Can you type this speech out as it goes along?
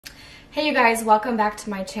Hey you guys, welcome back to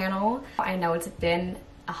my channel. I know it's been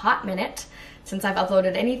a hot minute since I've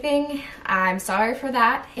uploaded anything. I'm sorry for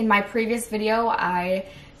that. In my previous video, I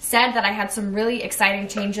said that I had some really exciting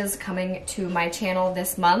changes coming to my channel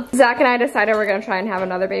this month. Zach and I decided we're gonna try and have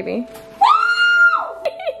another baby.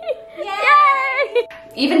 Yay!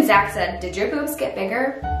 Even Zach said, "Did your boobs get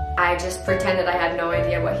bigger?" I just pretended I had no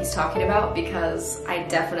idea what he's talking about because I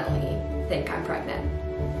definitely think I'm pregnant.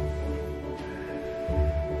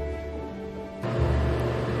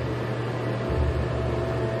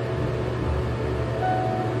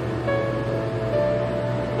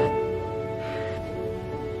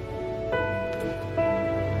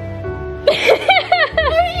 Are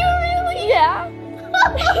you really? Yeah.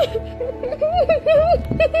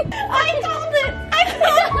 I called it!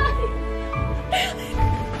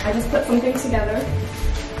 I just put some things together.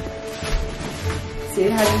 See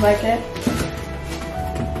how you like it?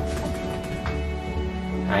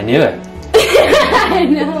 I knew it. I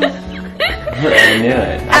know. I knew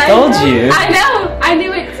it. I told you. I know. I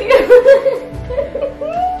knew it too.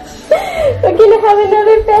 We're gonna have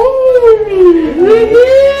another baby. Woohoo!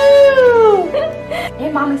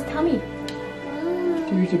 In Mama's tummy.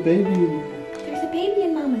 There's a baby. There's a baby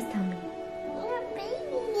in Mama's tummy.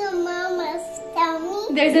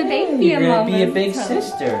 There's a baby You're in gonna Mama's be a big tummy.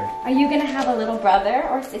 sister. Are you gonna have a little brother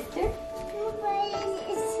or sister?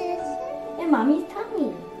 In Mommy's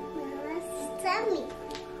tummy.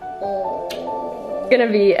 Oh. Gonna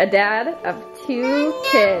be a dad of 2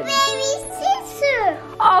 kids.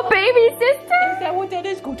 Oh, baby sister? Is that what that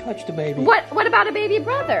is? Go touch the baby. What about a baby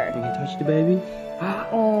brother? You can touch the baby.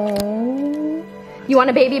 Oh. You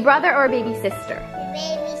want a baby brother or a baby sister?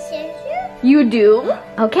 Baby sister? You do?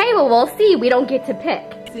 Okay, well we'll see. We don't get to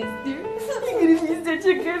pick. Sister, you're gonna be such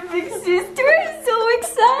a good big sister. I'm so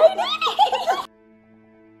excited.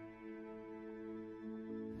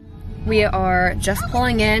 We are just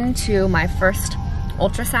pulling into my first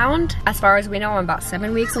ultrasound. As far as we know, I'm about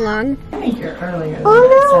 7 weeks along. I think you're earlier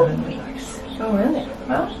than 7 weeks. Oh, really?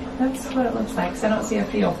 Well, that's what it looks like. So I don't see a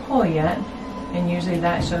fetal pull yet, and usually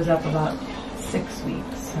that shows up about 6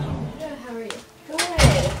 weeks. So. Good, how are you? Good.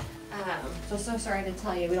 So sorry to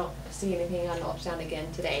tell you, we don't see anything on the ultrasound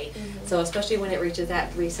again today. So especially when it reaches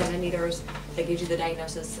that 3 centimeters, that gives you the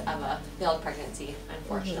diagnosis of a failed pregnancy,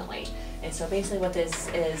 unfortunately. And so basically what this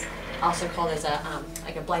is also called as a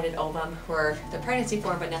like a blighted ovum, where the pregnancy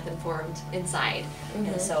formed but nothing formed inside.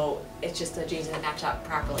 And so it's just the genes didn't match up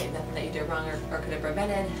properly. Nothing that you did wrong or could have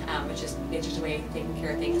prevented. It's just nature's way of taking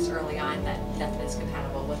care of things early on that nothing is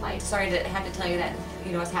compatible with life. Sorry to have to tell you that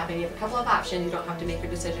what's happening. You have a couple of options. You don't have to make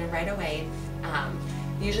your decision right away.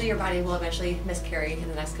 Usually your body will eventually miscarry in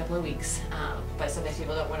the next couple of weeks, but sometimes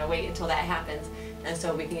people don't want to wait until that happens. And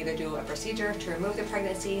so we can either do a procedure to remove the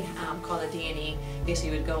pregnancy called a D&E.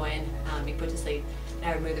 Basically you would go in, be put to sleep,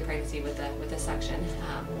 and remove the pregnancy with a suction.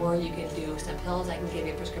 Or you can do some pills I can give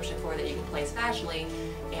you a prescription for that you can place vaginally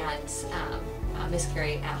and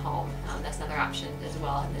miscarry at home. That's another option as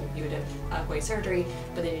well. And then you would avoid surgery,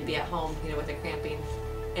 but then you'd be at home with the cramping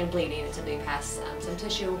and bleeding until you pass some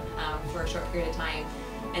tissue for a short period of time.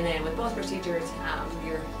 And then with both procedures,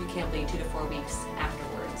 you can bleed 2 to 4 weeks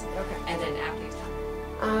afterwards. Okay. And then after you stop.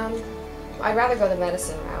 I'd rather go the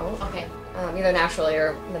medicine route. Okay. Either naturally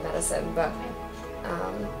or the medicine, but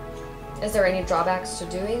is there any drawbacks to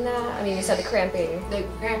doing that? I mean, you said the cramping. The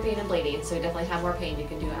cramping and bleeding, so you definitely have more pain. You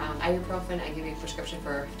can do ibuprofen. I give you a prescription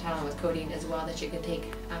for Tylenol with codeine as well that you can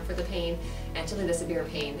take for the pain. And typically the severe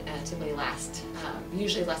pain typically lasts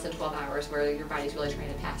usually less than 12 hours, where your body's really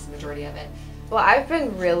trying to pass the majority of it. Well, I've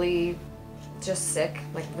been really just sick,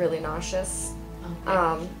 like really nauseous.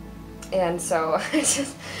 Okay. And so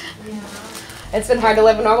it's been hard to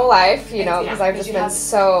live a normal life, because I've just been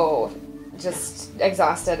so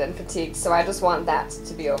exhausted and fatigued. So I just want that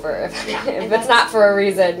to be over if it's not for a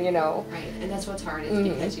reason, Right, and that's what's hard is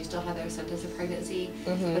because you still have those symptoms of pregnancy,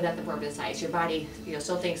 but nothing formed inside. So your body,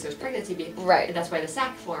 still thinks there's pregnancy, right? And that's why the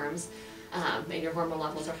sac forms. And your hormone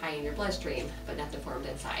levels are high in your bloodstream, but nothing formed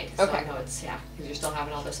inside. Okay. So I know it's, because you're still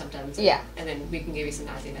having all those symptoms. Yeah. And then we can give you some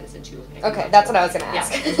nausea medicine too. Okay, that's what I was going to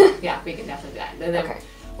ask. Yeah, we can definitely do that. And then Okay.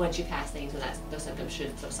 once you pass things, then those symptoms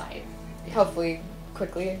should subside. Yeah. Hopefully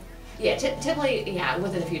quickly. Yeah, typically,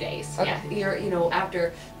 within a few days. Okay. Yeah, you're,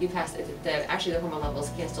 after you pass, actually the hormone levels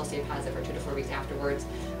can still stay positive for 2 to 4 weeks afterwards.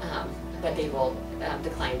 But they will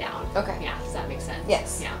decline down. Okay. Yeah, does that make sense?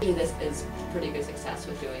 Yes. Yeah. This is pretty good success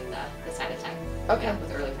with doing the side attack. Okay. Yeah,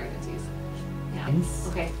 with early pregnancies. Yeah. Nice.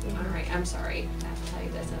 Okay. All right. I'm sorry. I have to tell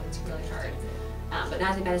you this. It's really hard. But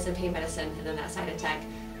nausea medicine, pain medicine, and then that side attack,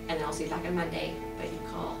 and then I'll see you back on Monday. But you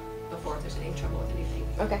call before if there's any trouble with anything.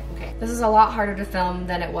 Okay. Okay. This is a lot harder to film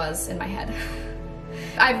than it was in my head.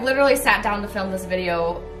 I've literally sat down to film this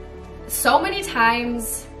video so many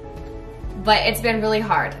times, but it's been really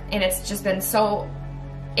hard, and it's just been so...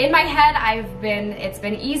 In my head, it's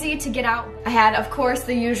been easy to get out. I had, of course,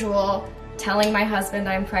 the usual telling my husband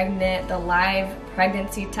I'm pregnant, the live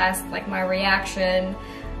pregnancy test, like my reaction,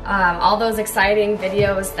 all those exciting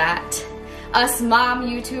videos that us mom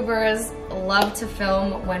YouTubers love to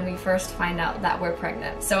film when we first find out that we're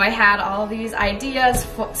pregnant. So I had all these ideas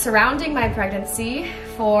surrounding my pregnancy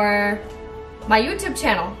for my YouTube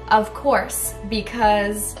channel, of course,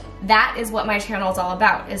 because that is what my channel is all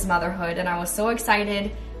about, is motherhood, and I was so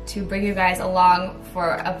excited to bring you guys along for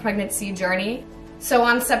a pregnancy journey. So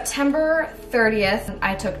on September 30th,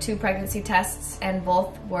 I took 2 pregnancy tests and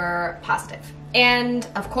both were positive. And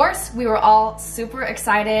of course, we were all super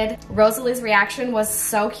excited. Rosalie's reaction was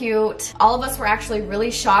so cute. All of us were actually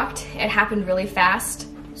really shocked. It happened really fast.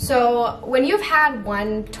 So when you've had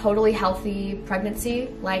one totally healthy pregnancy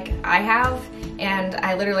like I have, and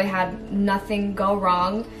I literally had nothing go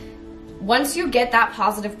wrong, once you get that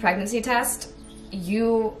positive pregnancy test,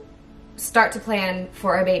 you start to plan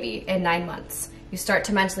for a baby in 9 months. You start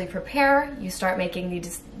to mentally prepare, you start making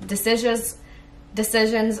these decisions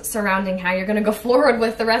surrounding how you're gonna go forward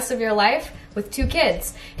with the rest of your life with 2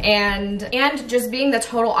 kids. And just being the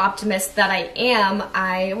total optimist that I am,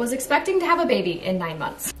 I was expecting to have a baby in 9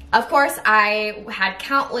 months. Of course, I had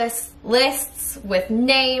countless lists with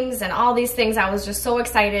names and all these things. I was just so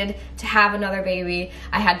excited to have another baby.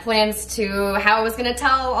 I had plans to how I was gonna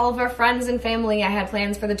tell all of our friends and family. I had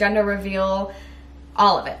plans for the gender reveal,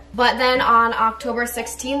 all of it. But then on October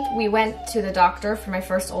 16th, we went to the doctor for my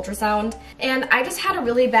first ultrasound, and I just had a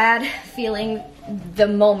really bad feeling the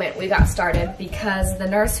moment we got started, because the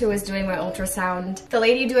nurse who was doing my ultrasound, the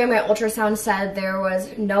lady doing my ultrasound said there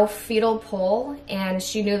was no fetal pole, and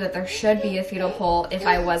she knew that there should be a fetal pole if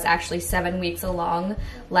I was actually 7 weeks along,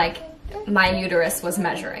 like my uterus was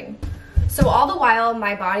measuring. So all the while,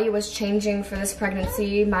 my body was changing for this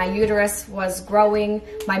pregnancy. My uterus was growing.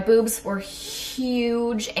 My boobs were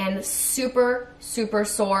huge and super, super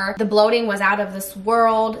sore. The bloating was out of this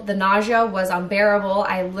world. The nausea was unbearable.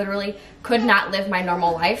 I literally could not live my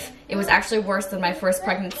normal life. It was actually worse than my first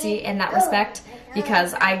pregnancy in that respect,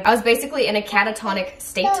 because I was basically in a catatonic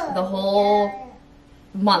state the whole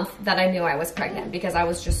month that I knew I was pregnant, because I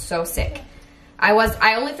was just so sick.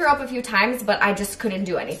 I only threw up a few times, but I just couldn't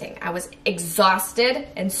do anything. I was exhausted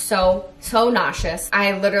and so nauseous.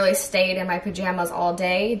 I literally stayed in my pajamas all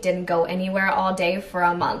day, didn't go anywhere all day for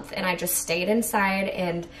a month, and I just stayed inside,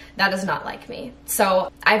 and that is not like me.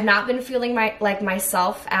 So I've not been feeling like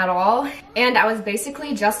myself at all, and I was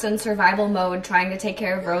basically just in survival mode, trying to take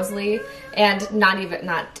care of Rosalie and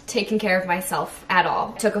not taking care of myself at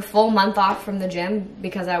all. Took a full month off from the gym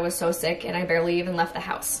because I was so sick, and I barely even left the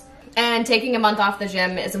house. And taking a month off the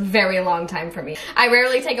gym is a very long time for me. I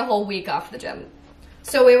rarely take a whole week off the gym.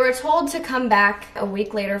 So we were told to come back a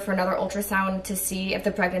week later for another ultrasound to see if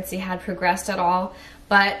the pregnancy had progressed at all.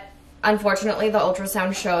 But unfortunately, the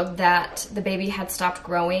ultrasound showed that the baby had stopped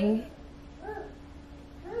growing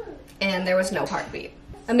and there was no heartbeat.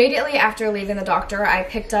 Immediately after leaving the doctor, I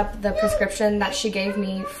picked up the prescription that she gave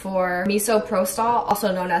me for misoprostol,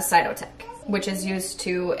 also known as Cytotec, which is used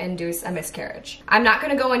to induce a miscarriage. I'm not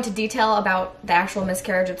going to go into detail about the actual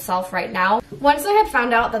miscarriage itself right now. Once I had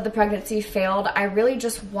found out that the pregnancy failed, I really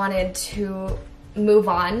just wanted to move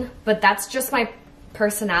on, but that's just my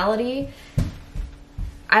personality.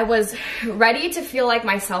 I was ready to feel like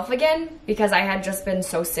myself again, because I had just been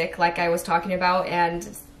so sick, like I was talking about, and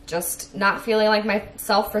just not feeling like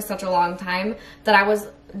myself for such a long time, that I was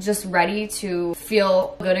just ready to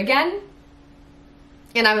feel good again.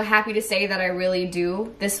 And I'm happy to say that I really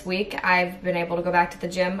do. This week, I've been able to go back to the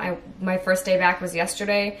gym. My first day back was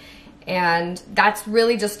yesterday, and that's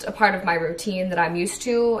really just a part of my routine that I'm used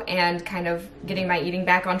to, and kind of getting my eating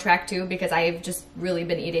back on track too, because I've just really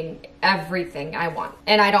been eating everything I want,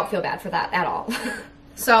 and I don't feel bad for that at all.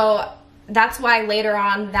 So that's why later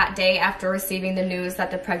on that day, after receiving the news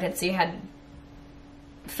that the pregnancy had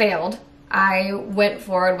failed, I went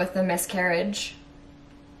forward with the miscarriage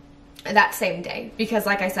that same day, because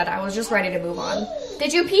like I said, I was just ready to move on.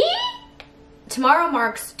 Did you pee? Tomorrow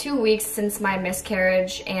marks 2 weeks since my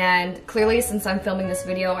miscarriage, and clearly since I'm filming this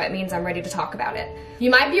video, it means I'm ready to talk about it. You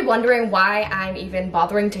might be wondering why I'm even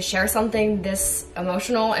bothering to share something this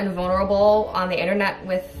emotional and vulnerable on the internet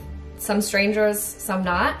with some strangers, some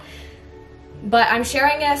not. But I'm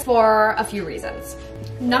sharing it for a few reasons.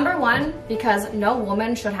 Number one, because no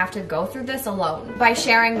woman should have to go through this alone. By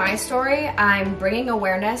sharing my story, I'm bringing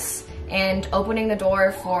awareness and opening the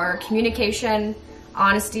door for communication,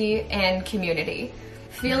 honesty, and community.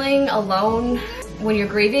 Feeling alone when you're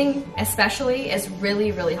grieving, especially, is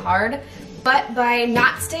really, really hard. But by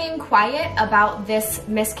not staying quiet about this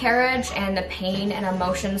miscarriage and the pain and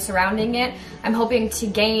emotion surrounding it, I'm hoping to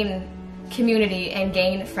gain community and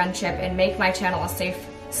gain friendship and make my channel a safe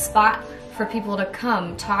spot for people to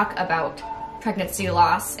come talk about pregnancy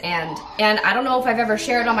loss. And I don't know if I've ever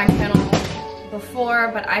shared on my channel before,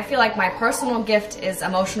 but I feel like my personal gift is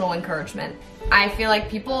emotional encouragement. I feel like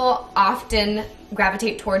people often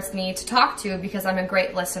gravitate towards me to talk to because I'm a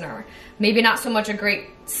great listener. Maybe not so much a great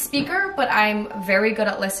speaker, but I'm very good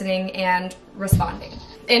at listening and responding,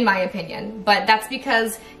 in my opinion. But that's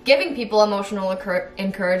because giving people emotional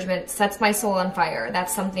encouragement sets my soul on fire.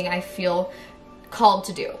 That's something I feel called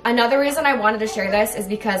to do. Another reason I wanted to share this is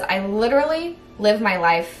because I literally live my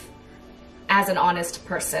life as an honest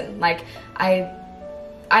person. Like,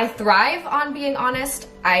 I thrive on being honest.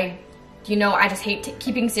 I just hate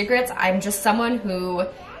keeping secrets. I'm just someone who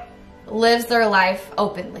lives their life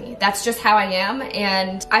openly. That's just how I am,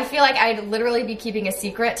 and I feel like I'd literally be keeping a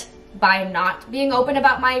secret by not being open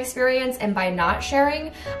about my experience and by not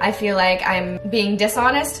sharing. I feel like I'm being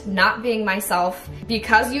dishonest, not being myself.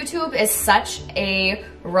 Because YouTube is such a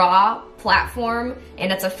raw platform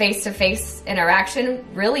and it's a face-to-face interaction,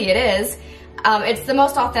 really it is. It's the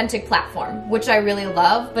most authentic platform, which I really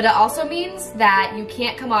love, but it also means that you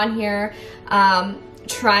can't come on here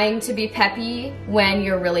trying to be peppy when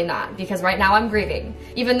you're really not, because right now I'm grieving.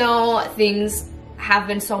 Even though things have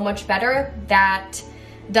been so much better, that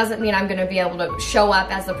doesn't mean I'm gonna be able to show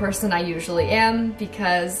up as the person I usually am,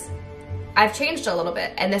 because I've changed a little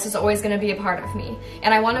bit and this is always gonna be a part of me.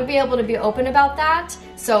 And I wanna be able to be open about that,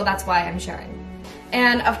 so that's why I'm sharing.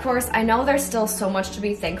 And of course, I know there's still so much to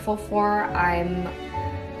be thankful for. I'm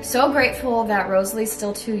so grateful that Rosalie's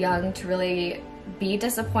still too young to really be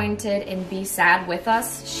disappointed and be sad with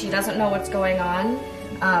us. She doesn't know what's going on.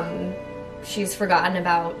 She's forgotten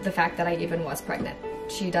about the fact that I even was pregnant.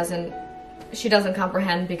 She doesn't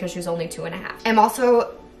comprehend because she's only 2.5. I'm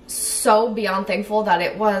also so beyond thankful that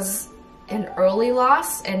it was an early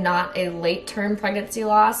loss and not a late-term pregnancy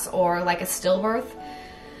loss or like a stillbirth.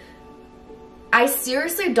 I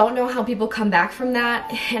seriously don't know how people come back from that,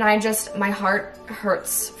 and my heart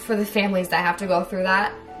hurts for the families that have to go through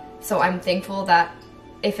that. So I'm thankful that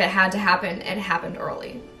if it had to happen, it happened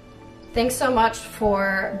early. Thanks so much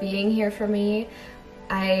for being here for me.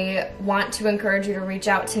 I want to encourage you to reach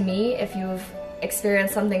out to me if you've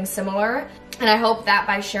experienced something similar, and I hope that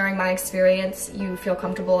by sharing my experience, you feel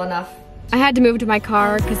comfortable enough. I had to move to my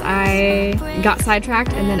car because I got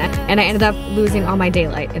sidetracked and I ended up losing all my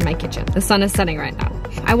daylight in my kitchen. The sun is setting right now.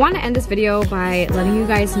 I want to end this video by letting you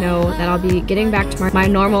guys know that I'll be getting back to my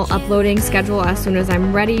normal uploading schedule as soon as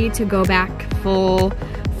I'm ready to go back full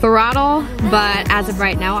throttle, but as of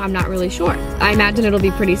right now, I'm not really sure. I imagine it'll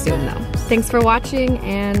be pretty soon though. Thanks for watching,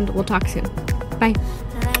 and we'll talk soon. Bye.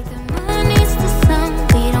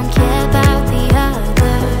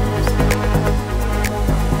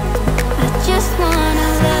 Just wanna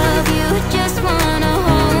love